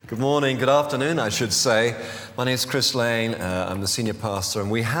Good morning, good afternoon, I should say. My name is Chris Lane. I'm the senior pastor, and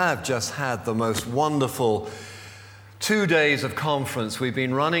we have just had the most wonderful 2 days of conference. We've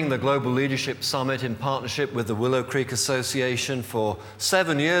been running the Global Leadership Summit in partnership with the Willow Creek Association for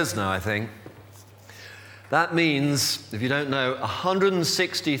 7 years now, I think. That means, if you don't know,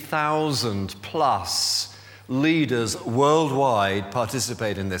 160,000 plus leaders worldwide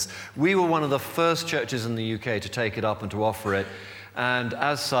participate in this. We were one of the first churches in the UK to take it up and to offer it. And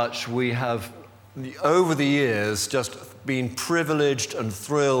as such, we have, over the years, just been privileged and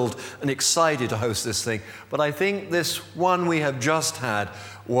thrilled and excited to host this thing. But I think this one we have just had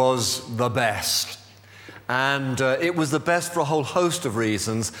was the best. And it was the best for a whole host of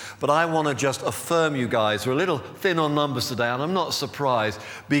reasons. But I want to just affirm you guys. We're a little thin on numbers today, and I'm not surprised,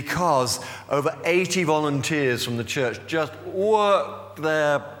 because over 80 volunteers from the church just worked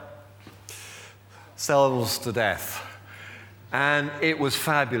their selves to death. And it was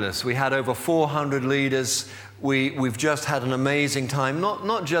fabulous. We had over 400 leaders. We've just had an amazing time,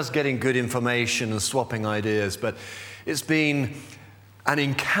 not just getting good information and swapping ideas, but it's been an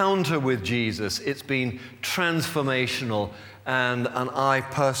encounter with Jesus. It's been transformational, and I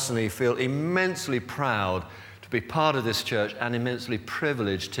personally feel immensely proud to be part of this church and immensely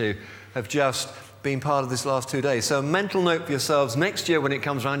privileged to have just been part of this last 2 days. So a mental note for yourselves, next year when it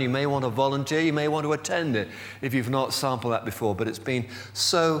comes around, you may want to volunteer, you may want to attend it if you've not sampled that before, but it's been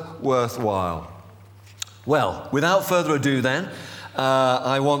so worthwhile. Well, without further ado then,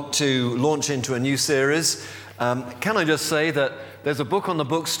 I want to launch into a new series. Can I just say that there's a book on the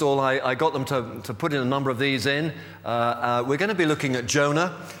bookstall. I got them to put in a number of these in. We're going to be looking at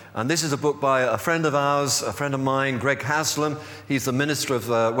Jonah. And this is a book by a friend of ours, a friend of mine, Greg Haslam. He's the minister of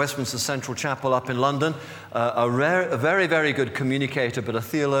Westminster Central Chapel up in London. A very, very good communicator, but a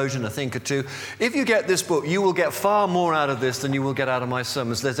theologian, a thinker too. If you get this book, you will get far more out of this than you will get out of my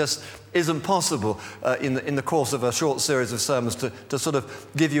sermons. There just isn't possible in the course of a short series of sermons to sort of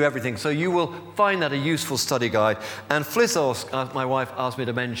give you everything. So you will find that a useful study guide. And Fliss, my wife, asked me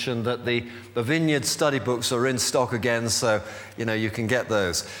to mention that the Vineyard study books are in stock again, so you can get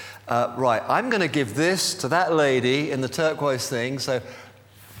those. Right, I'm going to give this to that lady in the turquoise thing. So,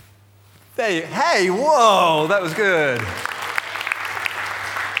 hey, whoa, that was good.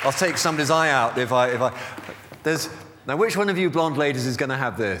 I'll take somebody's eye out if I. Now, which one of you blonde ladies is going to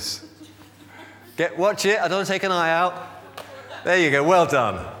have this? Watch it. I don't take an eye out. There you go. Well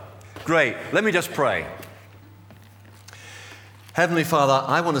done. Great. Let me just pray. Heavenly Father,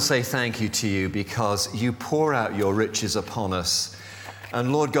 I want to say thank you to you because you pour out your riches upon us.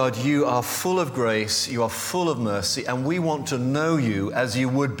 And Lord God, you are full of grace, you are full of mercy, and we want to know you as you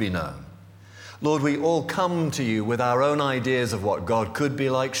would be known. Lord, we all come to you with our own ideas of what God could be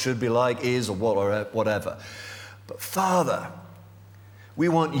like, should be like, is, or whatever. But Father, we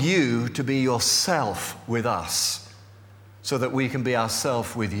want you to be yourself with us so that we can be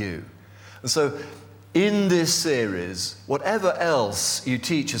ourselves with you. And so in this series, whatever else you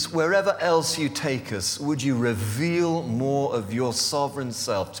teach us, wherever else you take us, would you reveal more of your sovereign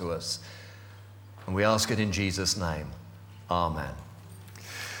self to us? And we ask it in Jesus' name. Amen.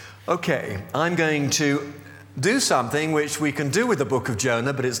 Okay, I'm going to do something which we can do with the book of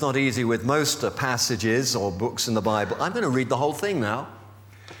Jonah, but it's not easy with most passages or books in the Bible. I'm going to read the whole thing now.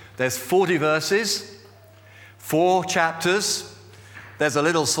 There's 40 verses, 4 chapters. There's a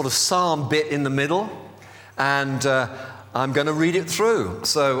little sort of psalm bit in the middle, and I'm going to read it through.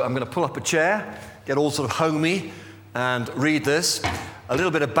 So I'm going to pull up a chair, get all sort of homey, and read this. A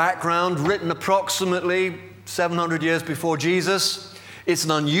little bit of background, written approximately 700 years before Jesus. It's an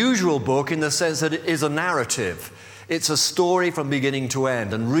unusual book in the sense that it is a narrative. It's a story from beginning to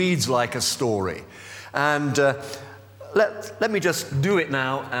end and reads like a story. And let me just do it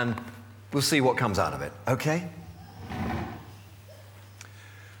now, and we'll see what comes out of it, okay?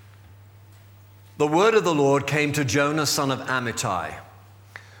 The word of the Lord came to Jonah, son of Amittai.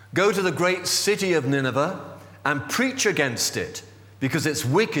 Go to the great city of Nineveh and preach against it, because its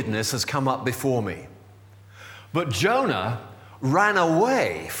wickedness has come up before me. But Jonah ran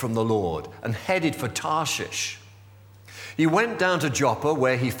away from the Lord and headed for Tarshish. He went down to Joppa,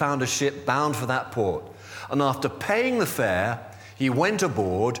 where he found a ship bound for that port. And after paying the fare, he went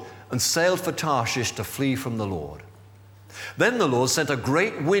aboard and sailed for Tarshish to flee from the Lord. Then the Lord sent a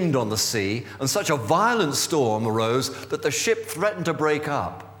great wind on the sea, and such a violent storm arose that the ship threatened to break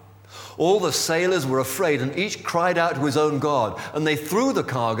up. All the sailors were afraid, and each cried out to his own God, and they threw the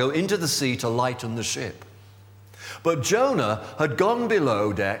cargo into the sea to lighten the ship. But Jonah had gone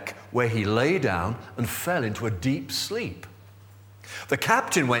below deck, where he lay down and fell into a deep sleep. The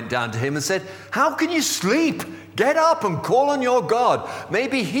captain went down to him and said, "How can you sleep? Get up and call on your God.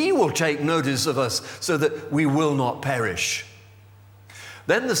 Maybe he will take notice of us so that we will not perish."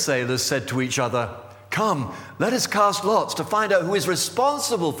 Then the sailors said to each other, "Come, let us cast lots to find out who is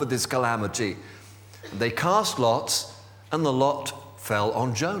responsible for this calamity." They cast lots, and the lot fell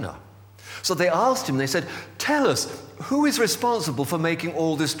on Jonah. So they asked him, they said, "Tell us, who is responsible for making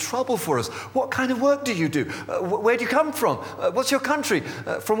all this trouble for us? What kind of work do you do? Where do you come from? What's your country?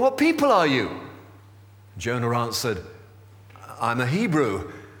 From what people are you?" Jonah answered, "I'm a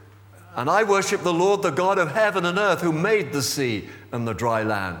Hebrew, and I worship the Lord, the God of heaven and earth, who made the sea and the dry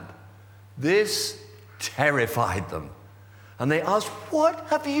land." This terrified them, and they asked, "What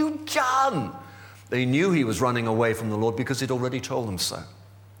have you done?" They knew he was running away from the Lord because he'd already told them so.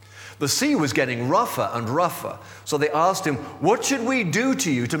 The sea was getting rougher and rougher, so they asked him, "What should we do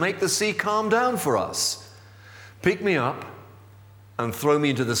to you to make the sea calm down for us?" "Pick me up and throw me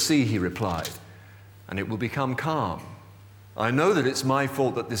into the sea," he replied, "and it will become calm. I know that it's my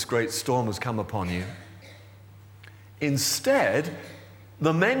fault that this great storm has come upon you." Instead,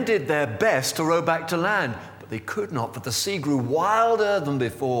 the men did their best to row back to land, but they could not, for the sea grew wilder than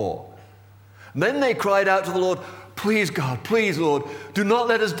before. Then they cried out to the Lord, "Please, God, please, Lord, do not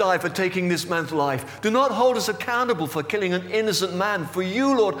let us die for taking this man's life. Do not hold us accountable for killing an innocent man, for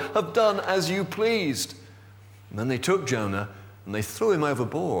you, Lord, have done as you pleased." And then they took Jonah and they threw him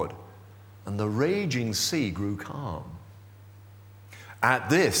overboard, and the raging sea grew calm. At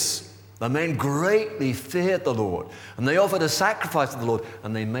this, the men greatly feared the Lord, and they offered a sacrifice to the Lord,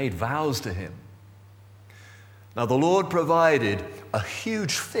 and they made vows to him. Now the Lord provided a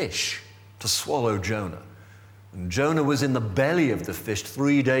huge fish to swallow Jonah. And Jonah was in the belly of the fish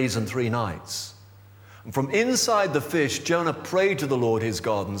 3 days and 3 nights. And from inside the fish, Jonah prayed to the Lord his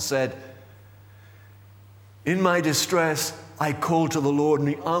God and said, "In my distress, I called to the Lord, and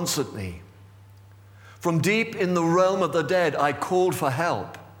he answered me. From deep in the realm of the dead, I called for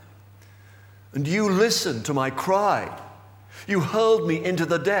help. And you listened to my cry. You hurled me into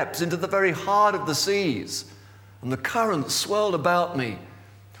the depths, into the very heart of the seas, and the currents swirled about me.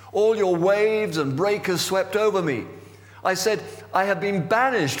 All your waves and breakers swept over me. I said, I have been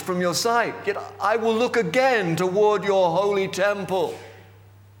banished from your sight, yet I will look again toward your holy temple.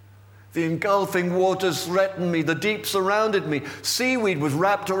 The engulfing waters threatened me, the deep surrounded me, seaweed was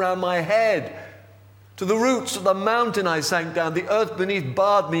wrapped around my head. To the roots of the mountain I sank down, the earth beneath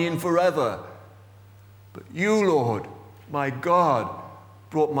barred me in forever. But you, Lord, my God,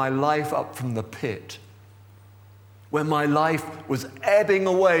 brought my life up from the pit. When my life was ebbing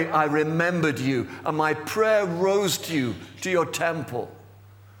away, I remembered you, and my prayer rose to you, to your temple.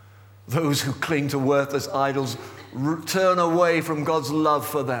 Those who cling to worthless idols turn away from God's love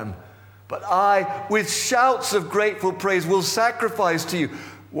for them. But I, with shouts of grateful praise, will sacrifice to you.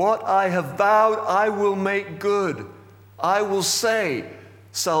 What I have vowed, I will make good. I will say,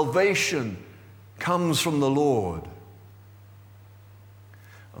 salvation comes from the Lord.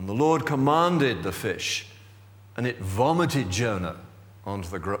 And the Lord commanded the fish, and it vomited Jonah onto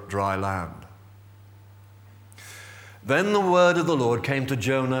the dry land. Then the word of the Lord came to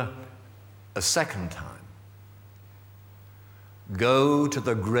Jonah a second time. Go to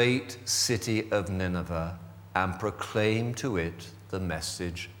the great city of Nineveh and proclaim to it the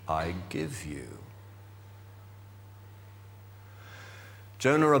message I give you.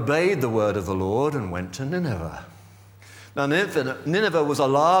 Jonah obeyed the word of the Lord and went to Nineveh. Now, Nineveh was a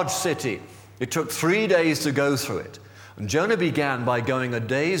large city. It took 3 days to go through it. And Jonah began by going a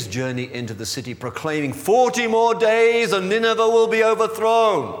day's journey into the city, proclaiming, 40 more days and Nineveh will be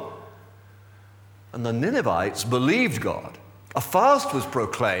overthrown. And the Ninevites believed God. A fast was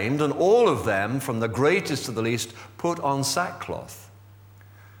proclaimed, and all of them, from the greatest to the least, put on sackcloth.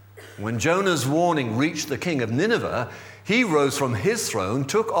 When Jonah's warning reached the king of Nineveh, he rose from his throne,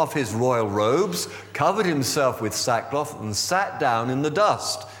 took off his royal robes, covered himself with sackcloth, and sat down in the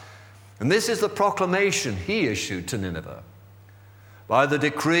dust. And this is the proclamation he issued to Nineveh. By the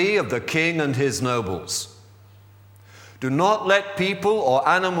decree of the king and his nobles, do not let people or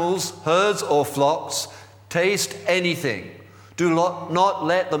animals, herds or flocks, taste anything. Do not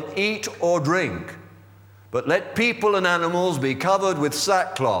let them eat or drink, but let people and animals be covered with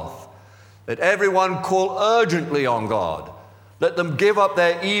sackcloth. Let everyone call urgently on God. Let them give up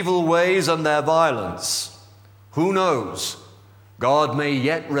their evil ways and their violence. Who knows? God may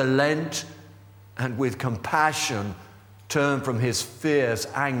yet relent and with compassion turn from his fierce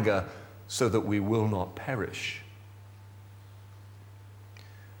anger so that we will not perish.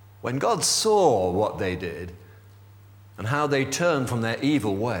 When God saw what they did and how they turned from their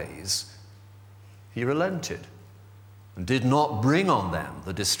evil ways, he relented and did not bring on them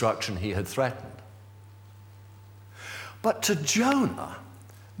the destruction he had threatened. But to Jonah,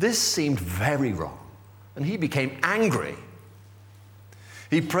 this seemed very wrong, and he became angry.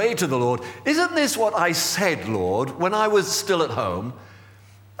 He prayed to the Lord, "Isn't this what I said, Lord, when I was still at home?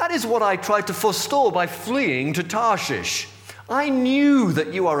 That is what I tried to forestall by fleeing to Tarshish. I knew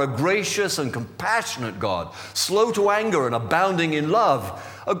that you are a gracious and compassionate God, slow to anger and abounding in love,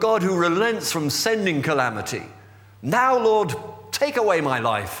 a God who relents from sending calamity. Now, Lord, take away my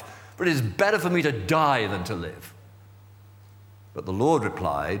life, for it is better for me to die than to live." But the Lord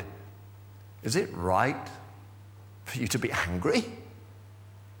replied, "Is it right for you to be angry?"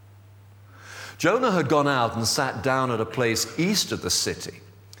 Jonah had gone out and sat down at a place east of the city.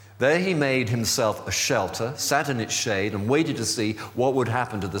 There he made himself a shelter, sat in its shade, and waited to see what would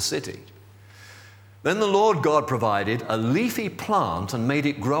happen to the city. Then the Lord God provided a leafy plant and made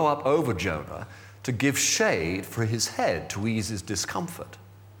it grow up over Jonah to give shade for his head to ease his discomfort.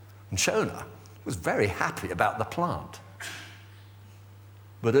 And Jonah was very happy about the plant.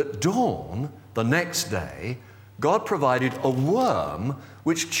 But at dawn the next day, God provided a worm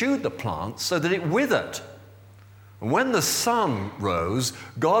which chewed the plant so that it withered. And when the sun rose,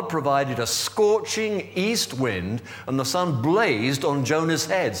 God provided a scorching east wind, and the sun blazed on Jonah's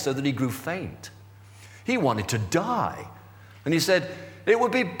head so that he grew faint. He wanted to die, and he said, "It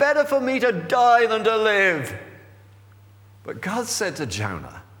would be better for me to die than to live." But God said to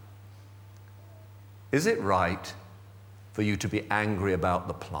Jonah, "Is it right for you to be angry about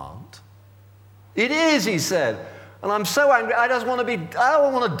the plant?" "It is," he said, "and I'm so angry, I don't want to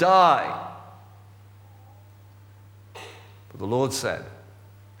die." But the Lord said,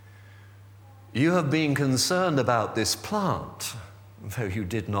 "You have been concerned about this plant, though you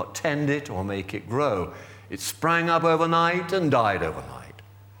did not tend it or make it grow. It sprang up overnight and died overnight.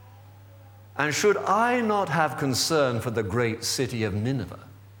 And should I not have concern for the great city of Nineveh,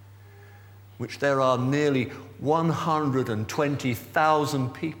 which there are nearly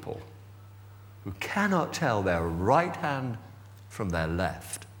 120,000 people who cannot tell their right hand from their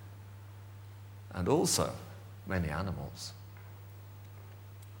left, and also many animals?"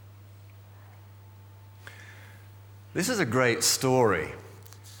 This is a great story,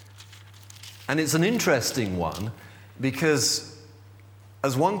 and it's an interesting one because,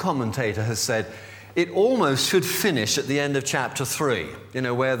 as one commentator has said, it almost should finish at the end of chapter 3,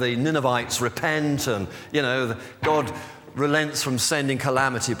 where the Ninevites repent and, God relents from sending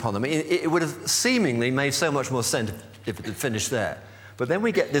calamity upon them. It would have seemingly made so much more sense if it had finished there. But then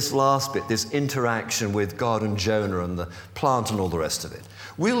we get this last bit, this interaction with God and Jonah and the plant and all the rest of it.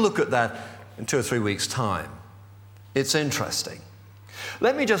 We'll look at that in 2 or 3 weeks' time. It's interesting.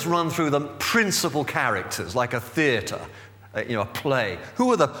 Let me just run through the principal characters, like a theatre, a play.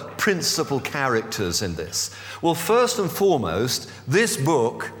 Who are the principal characters in this? Well, first and foremost, this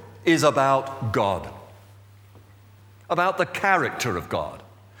book is about God, about the character of God.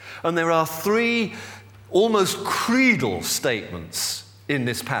 And there are 3 almost creedal statements in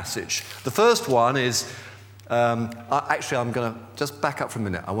this passage. The first one is, I'm going to just back up for a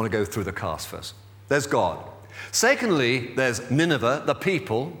minute. I want to go through the cast first. There's God. Secondly, there's Nineveh, the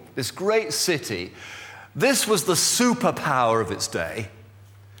people, this great city. This was the superpower of its day.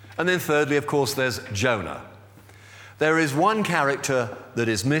 And then thirdly, of course, there's Jonah. There is one character that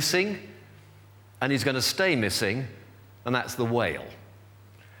is missing, and he's going to stay missing, and that's the whale.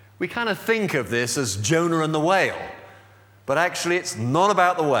 We kind of think of this as Jonah and the whale, but actually it's not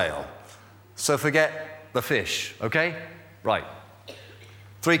about the whale. So forget the fish, okay? Right.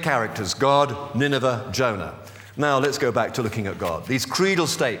 3 characters, God, Nineveh, Jonah. Now let's go back to looking at God. These creedal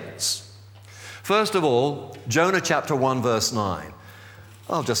statements. First of all, Jonah chapter 1, verse 9.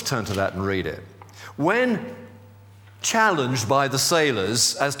 I'll just turn to that and read it. When challenged by the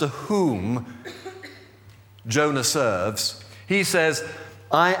sailors as to whom Jonah serves, he says,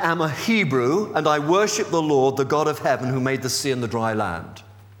 "I am a Hebrew, and I worship the Lord, the God of heaven, who made the sea and the dry land."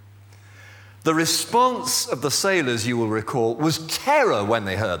 The response of the sailors, you will recall, was terror when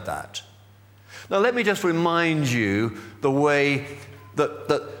they heard that. Now, let me just remind you the way that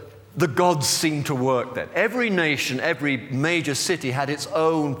the gods seemed to work then. Every nation, every major city had its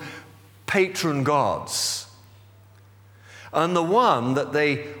own patron gods. And the one that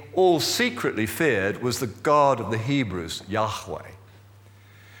they all secretly feared was the God of the Hebrews, Yahweh.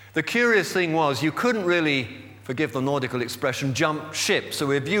 The curious thing was you couldn't really, forgive the nautical expression, jump ship.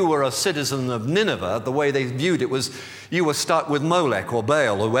 So if you were a citizen of Nineveh, the way they viewed it was you were stuck with Molech or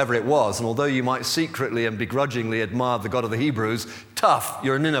Baal or whoever it was. And although you might secretly and begrudgingly admire the God of the Hebrews, tough,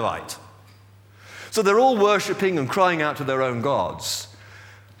 you're a Ninevite. So they're all worshipping and crying out to their own gods.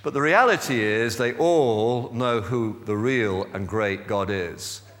 But the reality is they all know who the real and great God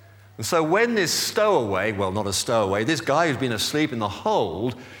is. And so when this stowaway, well, not a stowaway, this guy who's been asleep in the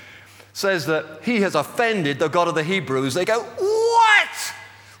hold says that he has offended the God of the Hebrews, they go, "What?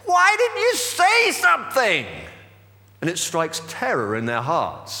 Why didn't you say something?" And it strikes terror in their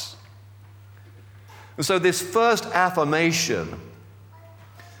hearts. And so this first affirmation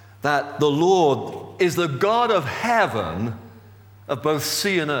that the Lord is the God of heaven, of both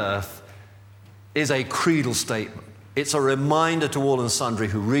sea and earth, is a creedal statement. It's a reminder to all and sundry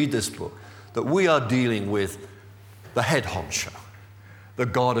who read this book that we are dealing with the head honcho, the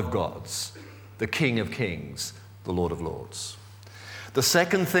God of gods, the King of kings, the Lord of lords. The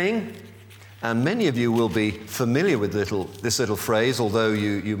second thing, and many of you will be familiar with this little phrase, although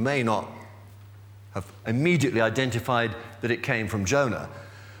you may not have immediately identified that it came from Jonah.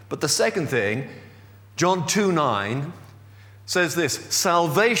 But the second thing, John 2:9 says this: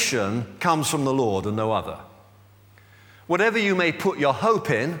 salvation comes from the Lord and no other. Whatever you may put your hope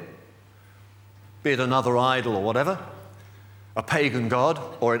in, be it another idol or whatever, a pagan god,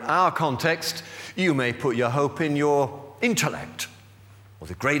 or in our context, you may put your hope in your intellect, or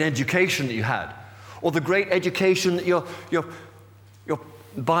the great education that you had, or the great education that you're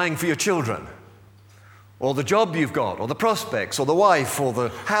buying for your children, or the job you've got, or the prospects, or the wife, or the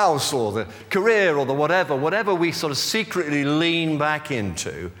house, or the career, or the whatever we sort of secretly lean back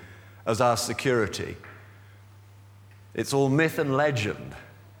into as our security. It's all myth and legend,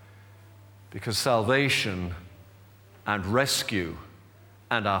 because salvation and rescue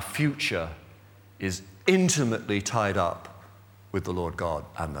and our future is intimately tied up with the Lord God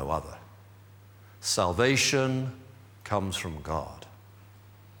and no other. Salvation comes from God.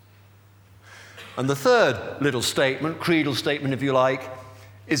 And the third little statement, creedal statement if you like,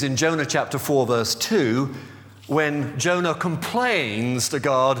 is in Jonah chapter 4 verse 2, when Jonah complains to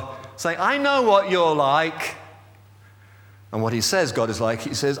God, saying, "I know what you're like." And what he says God is like,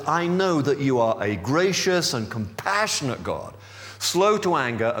 he says, "I know that you are a gracious and compassionate God, slow to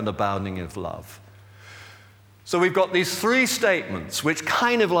anger and abounding in love." So we've got these three statements, which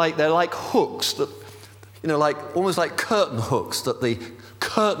kind of like, they're like hooks that, like almost like curtain hooks that the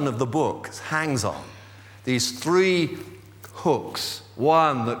curtain of the book hangs on. These three hooks.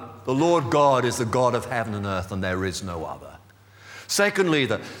 One, that the Lord God is the God of heaven and earth and there is no other. Secondly,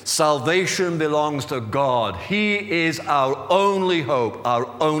 that salvation belongs to God. He is our only hope, our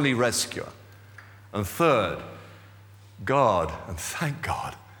only rescuer. And third, God, and thank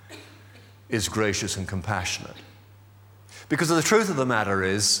God, is gracious and compassionate. Because the truth of the matter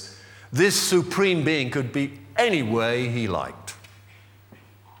is, this supreme being could be any way he liked.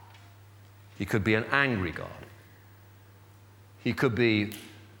 He could be an angry God. He could be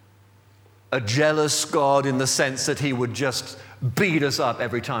a jealous God in the sense that he would just beat us up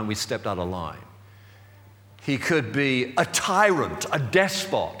every time we stepped out of line. He could be a tyrant, a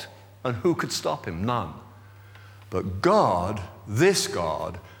despot, and who could stop him? None. But God, this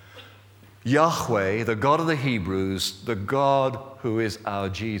God, Yahweh, the God of the Hebrews, the God who is our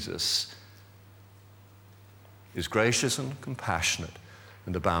Jesus, is gracious and compassionate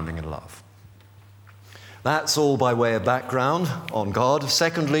and abounding in love. That's all by way of background on God.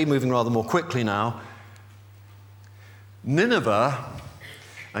 Secondly, moving rather more quickly now, Nineveh,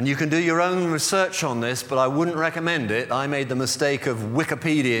 and you can do your own research on this, but I wouldn't recommend it. I made the mistake of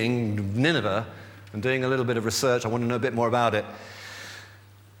Wikipediaing Nineveh and doing a little bit of research. I want to know a bit more about it.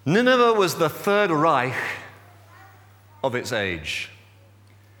 Nineveh was the Third Reich of its age.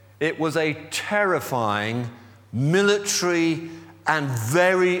 It was a terrifying, military, and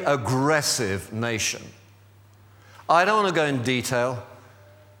very aggressive nation. I don't want to go in detail,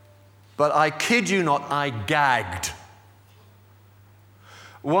 but I kid you not, I gagged.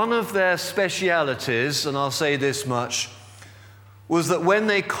 One of their specialities, and I'll say this much, was that when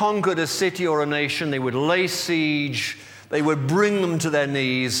they conquered a city or a nation, they would lay siege, they would bring them to their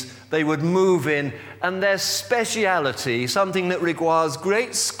knees, they would move in, and their speciality, something that requires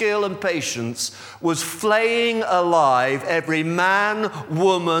great skill and patience, was flaying alive every man,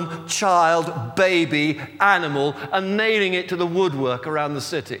 woman, child, baby, animal, and nailing it to the woodwork around the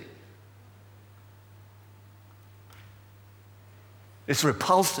city. It's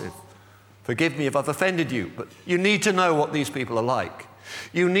repulsive. Forgive me if I've offended you, but you need to know what these people are like.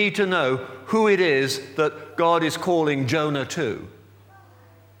 You need to know who it is that God is calling Jonah to.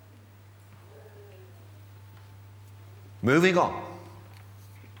 Moving on.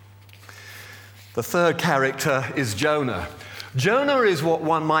 The third character is Jonah. Jonah is what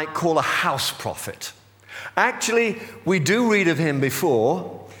one might call a house prophet. Actually, we do read of him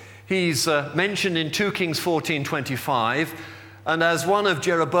before. He's mentioned in 2 Kings 14:25. And as one of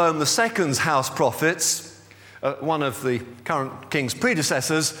Jeroboam II's house prophets, one of the current king's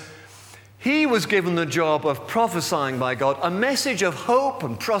predecessors, he was given the job of prophesying by God a message of hope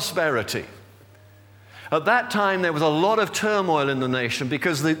and prosperity. At that time, there was a lot of turmoil in the nation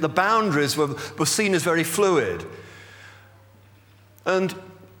because the boundaries were seen as very fluid. And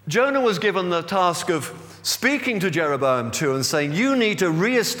Jonah was given the task of speaking to Jeroboam II and saying, you need to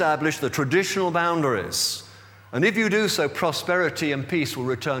reestablish the traditional boundaries. And if you do so, prosperity and peace will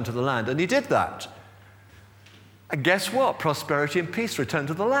return to the land. And he did that. And guess what? Prosperity and peace returned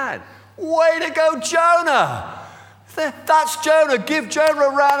to the land. Way to go, Jonah! That's Jonah. Give Jonah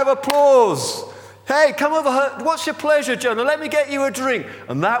a round of applause. Hey, come over here. What's your pleasure, Jonah? Let me get you a drink.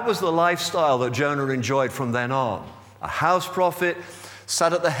 And that was the lifestyle that Jonah enjoyed from then on. A house prophet,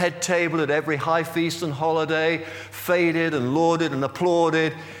 sat at the head table at every high feast and holiday, feted and lauded and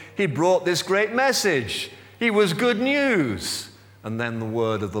applauded. He brought this great message. He was good news. And then the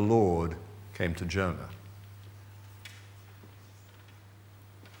word of the Lord came to Jonah.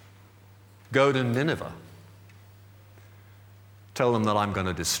 Go to Nineveh. Tell them that I'm going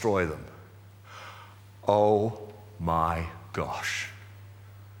to destroy them. Oh my gosh.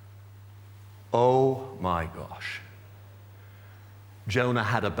 Oh my gosh. Jonah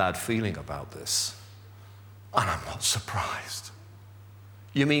had a bad feeling about this. And I'm not surprised.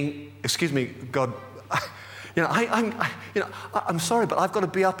 You mean, excuse me, God, I'm sorry, but I've got to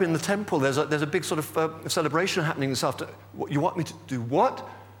be up in the temple. There's a big sort of celebration happening this afternoon. You want me to do what?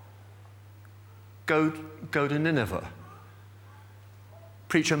 Go to Nineveh.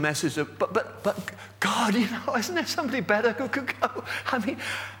 Preach a message of, but God, isn't there somebody better who could go? I mean,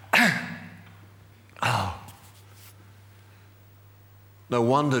 oh. No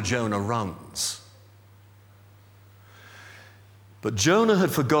wonder Jonah runs. But Jonah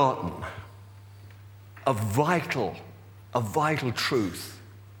had forgotten a vital truth.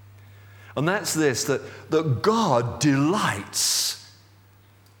 And that's this, that God delights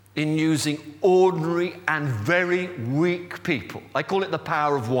in using ordinary and very weak people. I call it the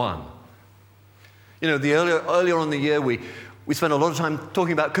power of one. Earlier on in the year, we spent a lot of time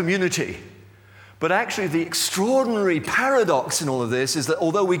talking about community. But actually, the extraordinary paradox in all of this is that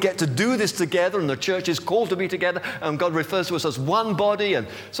although we get to do this together, and the church is called to be together, and God refers to us as one body, and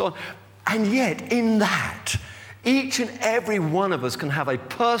so on, and yet in that, each and every one of us can have a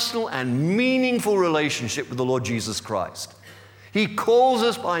personal and meaningful relationship with the Lord Jesus Christ. He calls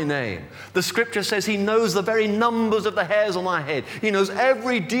us by name. The scripture says he knows the very numbers of the hairs on our head. He knows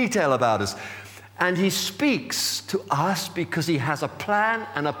every detail about us. And he speaks to us because he has a plan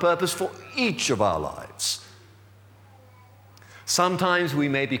and a purpose for each of our lives. Sometimes we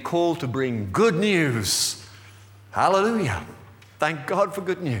may be called to bring good news. Hallelujah. Thank God for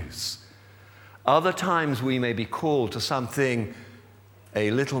good news. Other times we may be called to something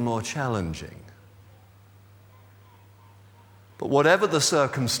a little more challenging. But whatever the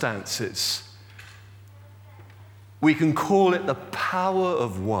circumstances, we can call it the power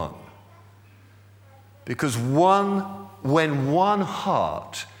of one. Because when one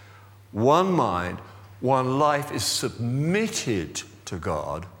heart, one mind, one life is submitted to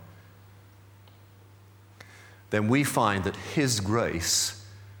God, then we find that His grace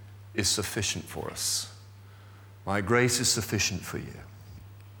is sufficient for us. My grace is sufficient for you.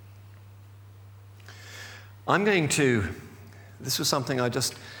 This was something I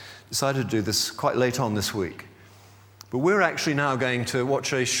just decided to do this quite late on this week. But we're actually now going to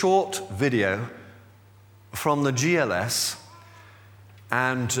watch a short video from the GLS,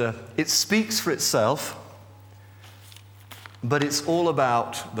 and it speaks for itself, but it's all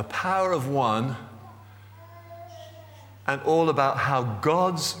about the power of one and all about how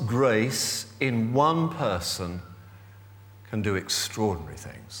God's grace in one person can do extraordinary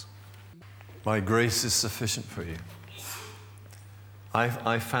things. My grace is sufficient for you.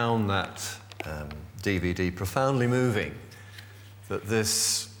 I found that DVD profoundly moving, that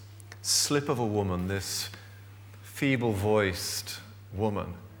this slip of a woman, this feeble-voiced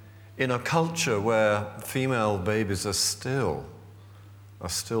woman, in a culture where female babies are still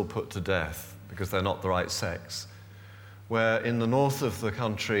put to death because they're not the right sex, where in the north of the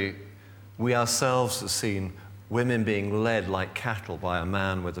country we ourselves have seen women being led like cattle by a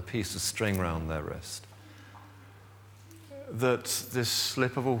man with a piece of string round their wrist, that this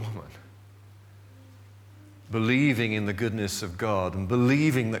slip of a woman, believing in the goodness of God and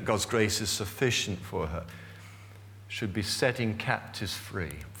believing that God's grace is sufficient for her, should be setting captives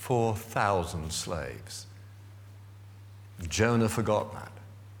free, 4,000 slaves. Jonah forgot that.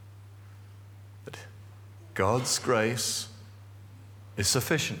 But God's grace is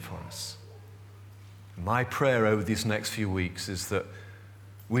sufficient for us. My prayer over these next few weeks is that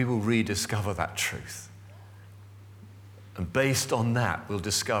we will rediscover that truth. And based on that, we'll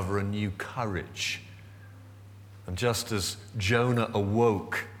discover a new courage. And just as Jonah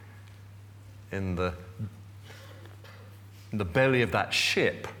awoke in the belly of that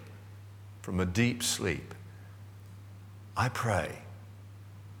ship from a deep sleep, I pray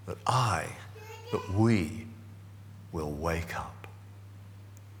that we will wake up.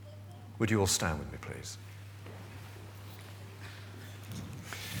 Would you all stand with me, please?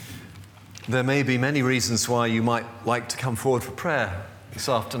 There may be many reasons why you might like to come forward for prayer this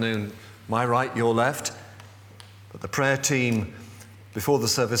afternoon. My right, your left. But the prayer team before the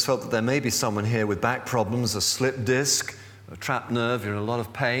service felt that there may be someone here with back problems, a slipped disc, a trapped nerve, you're in a lot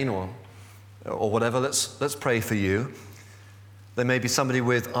of pain or whatever. Let's pray for you. There may be somebody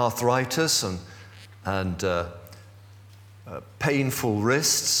with arthritis and painful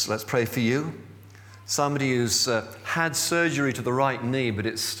wrists. Let's pray for you. Somebody who's had surgery to the right knee, but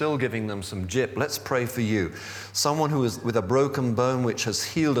it's still giving them some jip. Let's pray for you. Someone who is with a broken bone which has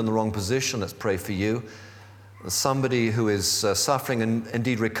healed in the wrong position. Let's pray for you. Somebody who is suffering and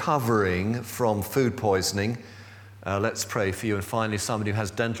indeed recovering from food poisoning. Let's pray for you. And finally, somebody who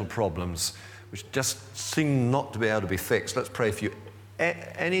has dental problems which just seem not to be able to be fixed. Let's pray for you.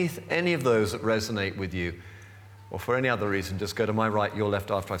 Any of those that resonate with you, or for any other reason, just go to my right, your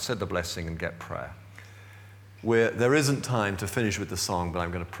left after I've said the blessing and get prayer. There isn't time to finish with the song, but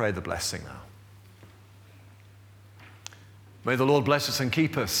I'm going to pray the blessing now. May the Lord bless us and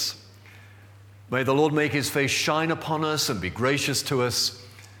keep us. May the Lord make his face shine upon us and be gracious to us.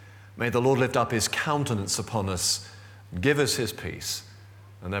 May the Lord lift up his countenance upon us and give us his peace.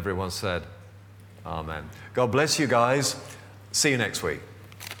 And everyone said, Amen. God bless you guys. See you next week.